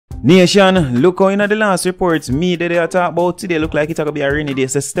Nation, look how in the last reports me that they talk about today look like it's gonna be a rainy day.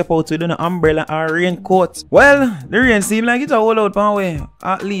 So step out with an umbrella or raincoat. Well, the rain seem like it's a whole out power way.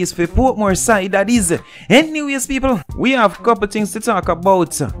 At least for Portmore side that is. Anyways, people, we have a couple things to talk about.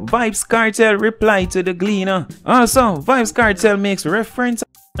 Vybz Kartel reply to the Gleaner. Also, Vybz Kartel makes reference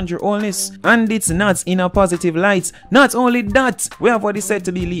your illness, and it's not in a positive light. Not only that, we have what is said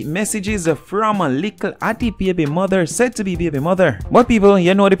to be leaked messages from Likkle Addi baby mother, said to be baby mother. But people,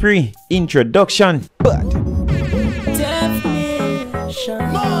 you know the pre-introduction. But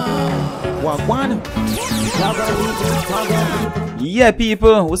what one? Yeah,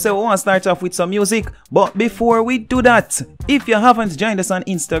 people, we say we want to start off with some music, but before we do that, if you haven't joined us on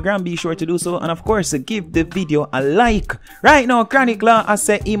Instagram, be sure to do so, and of course give the video a like. Right now, Kartel has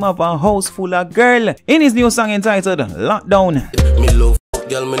said him have a house full of girl in his new song entitled Lockdown. Me love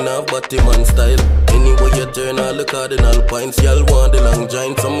girl, me nah body man style. Anyway you turn all the cardinal points, y'all want the long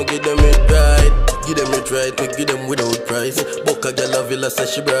joint, some give them it right. Give them it right, me give them without price. Book a girl a villa, say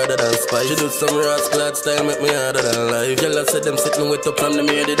she brother than spice. She do some rascal style, make me harder than life. Girl I said them sitting with up from the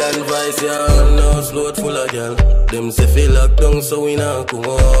made it and vice. Yeah, no slow full of girl. Them say feel locked down, so we not come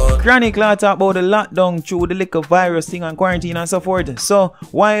out. Kartel talk about the lockdown through the Likkle virus thing and quarantine and so forth. So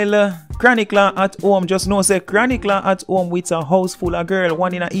while Kartel at home, just know say Kartel at home with a house full of girl,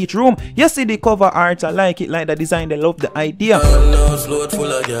 one in each room. You see the cover art, I like it, like the design, they love the idea. No slow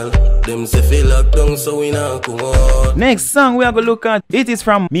full of girl. Them say feel locked down, so we not come out. Next song we are going to look at, it is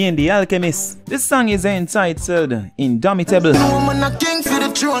from Maine the Alchemist. This song is entitled Indomitable.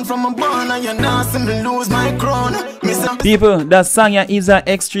 People, that song is an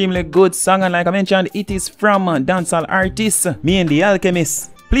extremely good song, and like I mentioned, it is from dancehall artist Maine the Alchemist.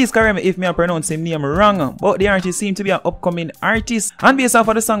 Please correct me if me pronounce his name wrong, but the artist seems to be an upcoming artist. And based off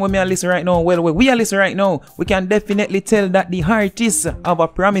of the song we are listening right now, well, we are listening right now, we can definitely tell that the artist have a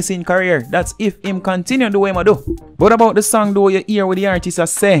promising career. That's if him continue the way he do. But about the song though, you hear what the artist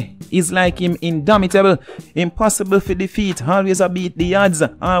has say, is like him indomitable, impossible for defeat, always a beat the odds.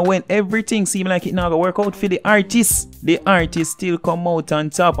 And when everything seem like it now go work out for the artist still come out on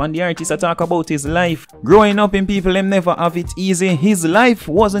top. And the artist talk about his life. Growing up in people, them never have it easy. His life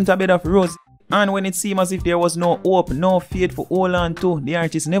wasn't a bed of roses. And when it seemed as if there was no hope, no faith for hold on to, the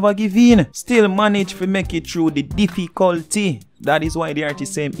artist never give in. Still managed to make it through the difficulty. That is why the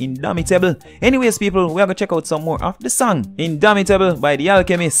artist say Indomitable. Anyways, people, we are going to check out some more of the song Indomitable by The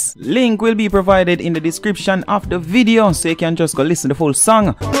Alchemist. Link will be provided in the description of the video, so you can just go listen to the full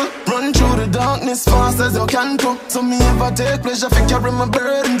song. Run through the darkness fast as you can go. So me ever take pleasure for carrying my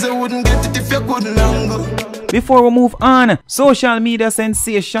burdens. I wouldn't get it if you couldn't angle. Before we move on, social media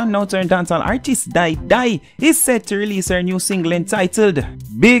sensation, now turned dancehall artist Die is set to release her new single entitled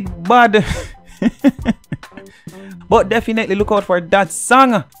Big Bad. But definitely look out for that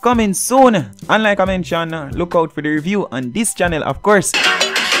song coming soon. And like I mentioned, look out for the review on this channel, of course.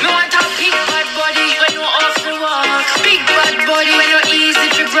 No one talk big bad body when you off the walk. Big bad body when you're easy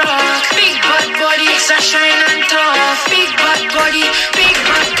to rock. Big bad body, sunshine and tough. Big bad body, big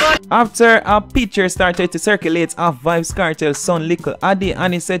bad body. After a picture started to circulate of Vybz Kartel's son Likkle Addi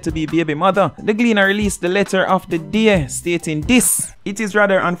and is said to be baby mother, the Gleaner released the letter of the day stating this: "It is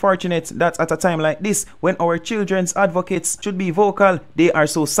rather unfortunate that at a time like this, when our children's advocates should be vocal, they are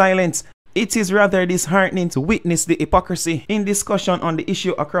so silent. It is rather disheartening to witness the hypocrisy in discussion on the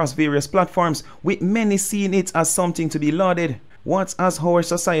issue across various platforms, with many seeing it as something to be lauded. What has our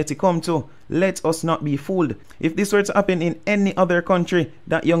society come to? Let us not be fooled. If this were to happen in any other country,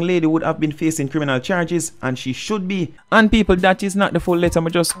 that young lady would have been facing criminal charges, and she should be." And people, that is not the full letter. I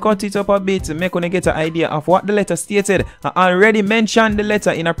just cut it up a bit to make you get an idea of what the letter stated. I already mentioned the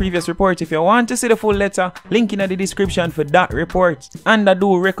letter in a previous report. If you want to see the full letter, link in the description for that report. And I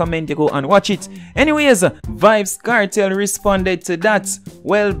do recommend you go and watch it. Anyways, Vybz Kartel responded to that.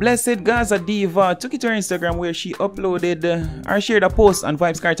 Well, Blessed Gaza Diva took it to her Instagram where she uploaded or shared a post, and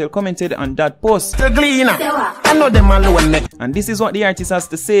Vybz Kartel commented on that post. The Gleaner, I know them alone. And this is what the artist has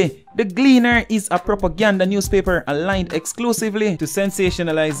to say. The Gleaner is a propaganda newspaper aligned exclusively to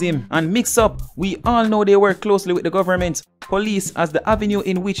sensationalize him and mix up. We all know they work closely with the government, police as the avenue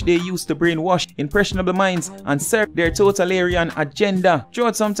in which they use to brainwash impressionable minds and serve their totalitarian agenda,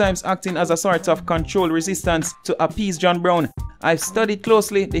 throughout sometimes acting as a sort of controlled resistance to appease John Brown. I've studied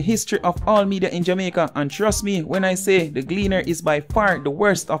closely the history of all media in Jamaica, and trust me when I say the Gleaner is by far the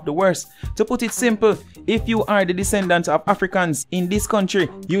worst of the worst. To put it simple, if you are the descendant of Africans in this country,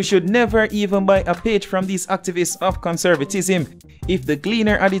 you should never even buy a page from these activists of conservatism. If the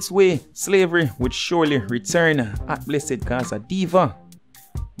Gleaner had its way, slavery would surely return. At Blessed Gaza Diva.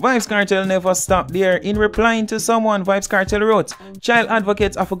 Vybz Kartel never stopped there. In replying to someone, Vybz Kartel wrote, "Child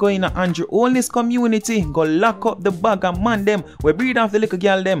advocates have to go in a Andrew Only's community, go lock up the bag and man them, we breed off the little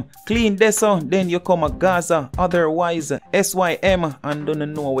girl them, clean this out, then you come a Gaza, otherwise SYM, and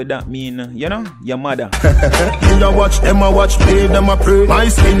don't know what that mean, you know, your mother." Me a watch them a watch me, them a pray. My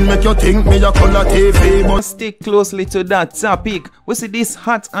skin make you think me a color TV, but stick closely to that topic. We see this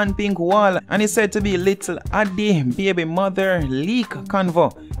hot and pink wall, and it's said to be little Addi, baby mother, leak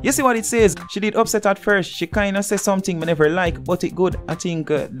convo. You see what it says? She did upset at first. She kinda said something me never like, but it good. I think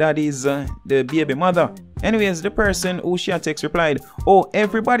that is the baby mother. Anyways, the person who she had text replied, "Oh,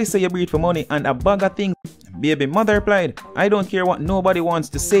 everybody say you breed for money and a bag of things." Baby mother replied, "I don't care what nobody wants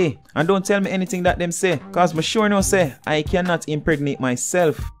to say, and don't tell me anything that them say, cause me sure no say I cannot impregnate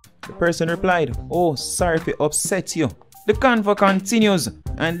myself." The person replied, "Oh, sorry if it upset you." The convo continues,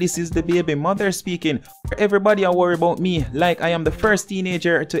 and this is the baby mother speaking. "Everybody are worried about me like I am the first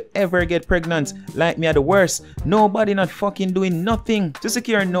teenager to ever get pregnant, like me are the worst. Nobody not fucking doing nothing to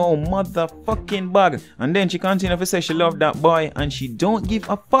secure no motherfucking bag." And then she continued to say she loved that boy and she don't give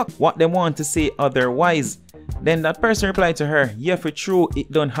a fuck what they want to say otherwise. Then that person replied to her, "Yeah, for true,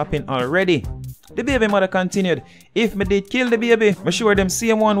 it done happen already." The baby mother continued, "If me did kill the baby, me sure them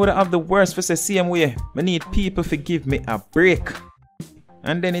same one would have the worst for say same way. Me need people to give me a break."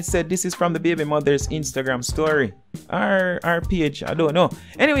 And then it said this is from the baby mother's Instagram story. Our page, I don't know.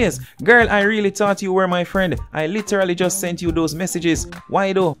 Anyways, "Girl, I really thought you were my friend. I literally just sent you those messages.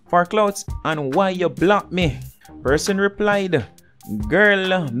 Why though? For clout? And why you block me?" Person replied,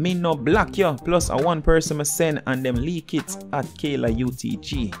 "Girl, me no block you. Plus a one person me send and them leak it at Kayla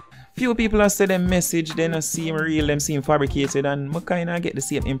UTG." Few people have said them message, they not seem real, them seem fabricated, and I kinda get the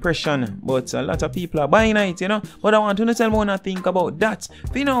same impression. But a lot of people are buying it, you know. But I want to tell me what I think about that.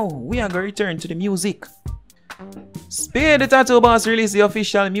 For you know, we are gonna return to the music. Spade the Tattoo Boss released the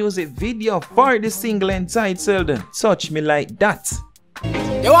official music video for the single entitled "Touch Me Like That."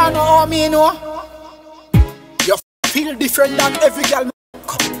 You wanna know how me know? You feel different than every girl.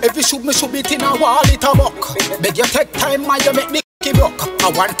 Every should it in a wall, it a buck. Beg you take time, man, you make me broke. I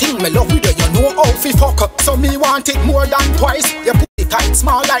one thing me love with you know how fi fuck. So me want it more than twice. You put it tight,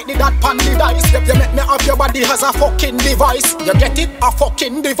 small like the dot pan the dice. You make me have your body as a fucking device. You get it, a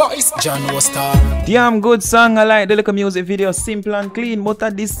fucking device. John Star. Damn good song. I like the little music video, simple and clean, but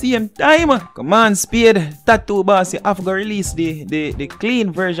at the same time, come on, Spade Tattoo Boss, you have to release the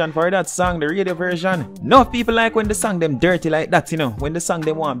clean version for that song, the radio version. No people like when the song them dirty like that, you know, when the song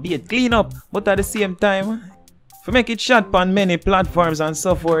them want be clean up, but at the same time, for make it shot on many platforms and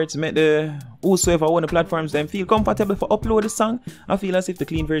so forth, make the whosoever own the platforms them feel comfortable for upload the song. I feel as if the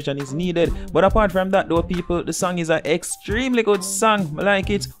clean version is needed. But apart from that though, people, the song is an extremely good song. I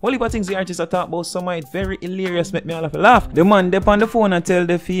like it. Only but things the artists are talk about, some might very hilarious, make me all laugh. The man dep on the phone and tell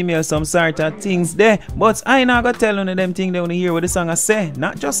the female some sort of things there. But I not gonna tell none of them things they wanna hear what the song I say.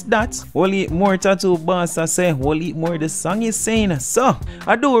 Not just that. Only more Tattoo Boss I say, only more the song is saying. So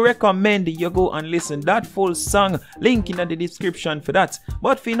I do recommend you go and listen that full song. Link in the description for that.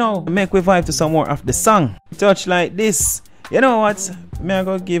 But for now, make we vibe to some more of the song. Touch Like This. You know what? Me I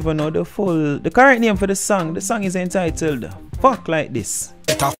go give you the correct name for the song. The song is entitled Fuck Like This.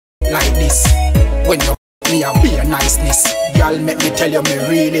 Like this. When you me a be a niceness. Y'all make me tell you me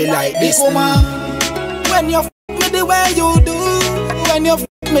really like this. When you me the way you do. When you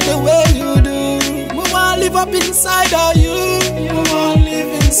me the way you do. Me wanna live up inside of you. Me wanna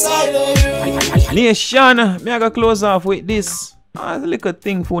live inside of you. Nation, me I go close off with this. A little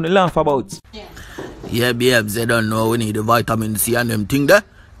thing for to laugh about. Yeah, babes, they don't know we need the vitamin C and them thing there.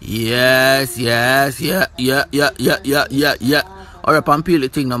 Yes, yeah. Or up and peel the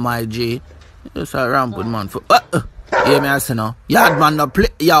thing on my G. Just a rampant man for yeah, me I say no. Yard man no play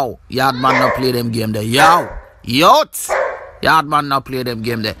Yard man no play them game there. Yacht. Yard man no play them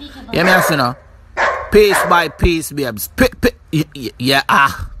game there. Yeah, me I say no. Piece by piece, babes. Yeah,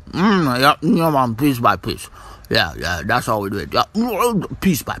 man, piece by piece. Yeah, that's how we do it. Yeah,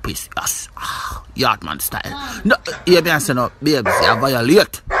 piece by piece. Yes, Yardman style. No, yeah, me I say no, babes, you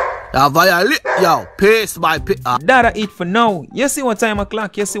violate. Yo, piece by piece. That's it for now. You see what time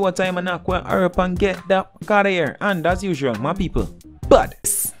o'clock, you see what time I knock when hurry up and get that car here. And as usual, my people. But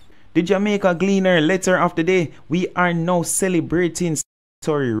the Jamaica Gleaner letter of the day, we are now celebrating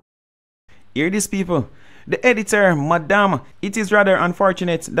story. Hear this, people. The editor, Madam, it is rather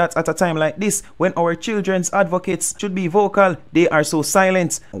unfortunate that at a time like this, when our children's advocates should be vocal, they are so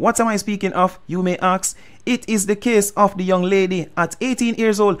silent. What am I speaking of, you may ask? It is the case of the young lady at 18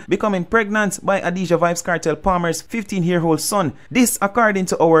 years old becoming pregnant by Addi Vybz Kartel Palmer's 15-year-old son. This, according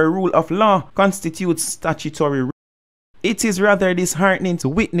to our rule of law, constitutes statutory rape. It is rather disheartening to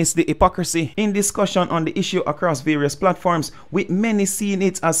witness the hypocrisy in discussion on the issue across various platforms, with many seeing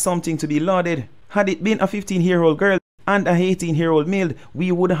it as something to be lauded. Had it been a 15-year-old girl and a 18-year-old male,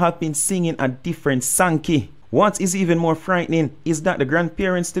 we would have been singing a different Sankey. What is even more frightening is that the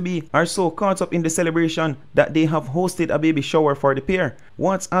grandparents-to-be are so caught up in the celebration that they have hosted a baby shower for the pair.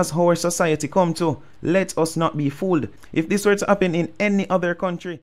 What has our society come to? Let us not be fooled. If this were to happen in any other country,